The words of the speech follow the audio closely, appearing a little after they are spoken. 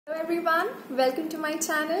Hello everyone, welcome to my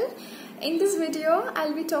channel. In this video,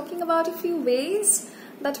 I'll be talking about a few ways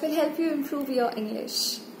that will help you improve your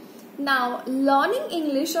English. Now, learning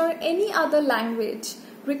English or any other language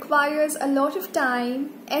requires a lot of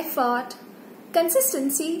time, effort,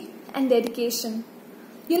 consistency and dedication.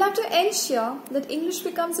 You'll have to ensure that English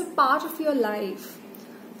becomes a part of your life,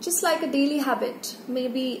 just like a daily habit,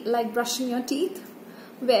 maybe like brushing your teeth.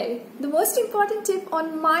 Well, the most important tip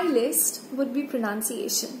on my list would be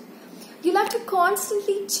pronunciation. You'll have to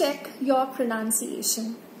constantly check your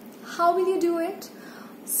pronunciation. How will you do it?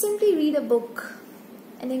 Simply read a book,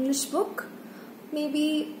 an English book.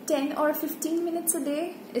 Maybe 10 or 15 minutes a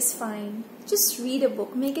day is fine. Just read a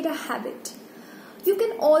book, make it a habit. You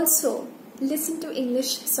can also listen to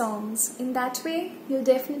English songs. In that way, you'll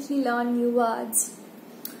definitely learn new words.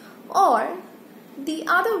 Or the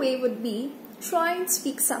other way would be try and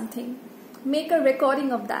speak something, make a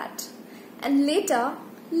recording of that, and later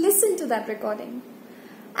listen to that recording.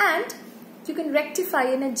 And you can rectify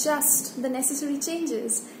and adjust the necessary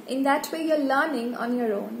changes. In that way, you're learning on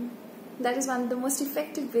your own. That is one of the most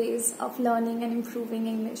effective ways of learning and improving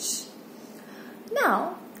English.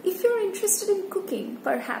 Now, if you're interested in cooking,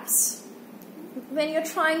 perhaps, when you're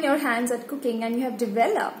trying your hands at cooking and you have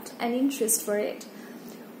developed an interest for it,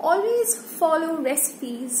 always follow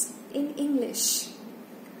recipes in English,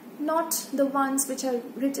 not the ones which are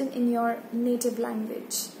written in your native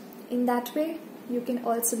language. In that way, you can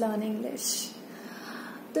also learn English.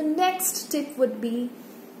 The next tip would be,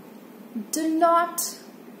 do not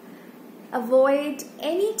avoid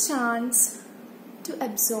any chance to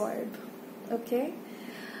absorb. Okay?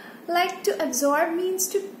 Like, to absorb means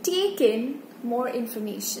to take in more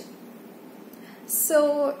information.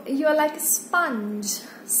 So you're like a sponge,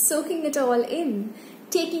 soaking it all in,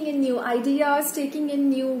 taking in new ideas, taking in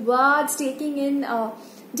new words, taking in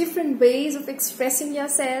different ways of expressing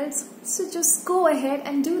yourselves. So just go ahead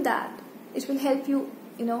and do that. It will help you,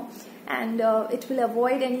 and it will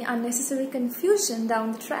avoid any unnecessary confusion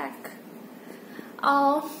down the track.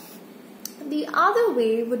 The other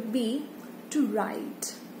way would be to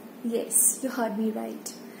write. Yes, you heard me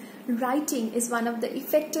right. Writing is one of the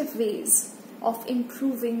effective ways of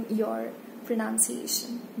improving your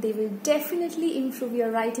pronunciation. They will definitely improve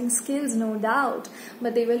your writing skills, no doubt,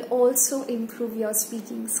 but they will also improve your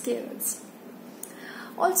speaking skills.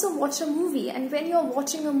 Also, watch a movie, and when you're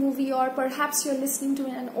watching a movie, or perhaps you're listening to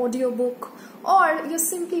an audiobook, or you're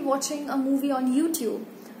simply watching a movie on YouTube,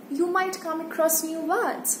 you might come across new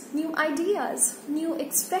words, new ideas, new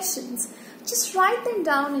expressions. Just write them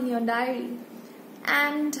down in your diary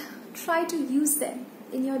and try to use them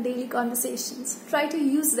in your daily conversations. Try to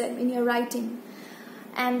use them in your writing,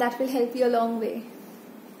 and that will help you a long way.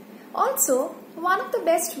 Also, one of the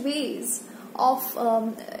best ways of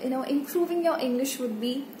improving your English would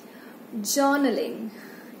be journaling.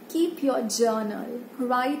 Keep your journal.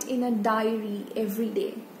 Write in a diary every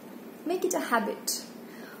day. Make it a habit.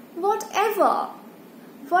 Whatever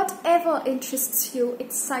interests you,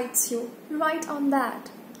 excites you, write on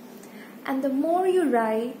that. And the more you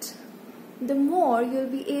write, the more you'll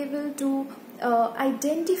be able to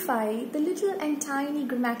identify the little and tiny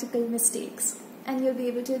grammatical mistakes, and you'll be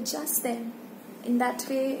able to adjust them. In that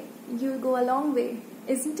way, you'll go a long way,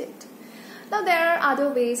 isn't it? Now, there are other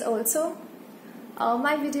ways also.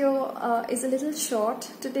 My video is a little short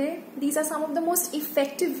today. These are some of the most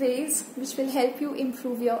effective ways which will help you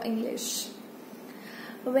improve your English.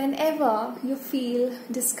 Whenever you feel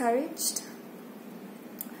discouraged,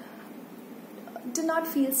 do not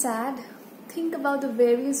feel sad. Think about the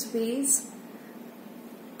various ways,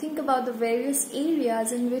 think about the various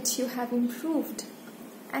areas in which you have improved,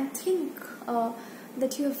 and think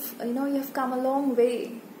that you have come a long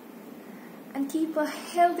way, and keep a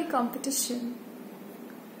healthy competition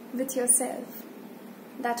with yourself.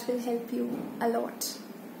 That will help you a lot.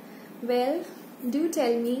 Well, do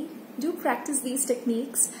tell me, do practice these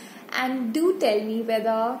techniques, and do tell me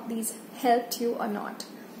whether these helped you or not.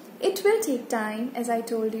 It will take time, as I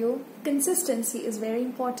told you. Consistency is very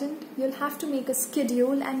important. You'll have to make a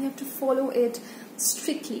schedule and you have to follow it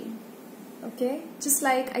strictly. Okay? Just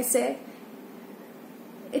like I said,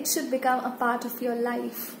 it should become a part of your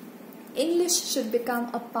life. English should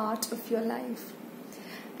become a part of your life.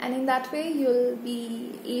 And in that way, you'll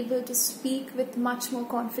be able to speak with much more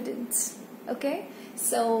confidence. Okay?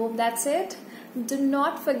 So that's it. Do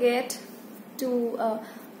not forget to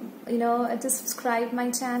to subscribe my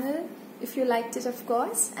channel if you liked it, of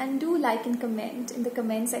course, and do like and comment in the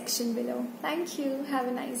comment section below. Thank you. Have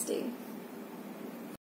a nice day.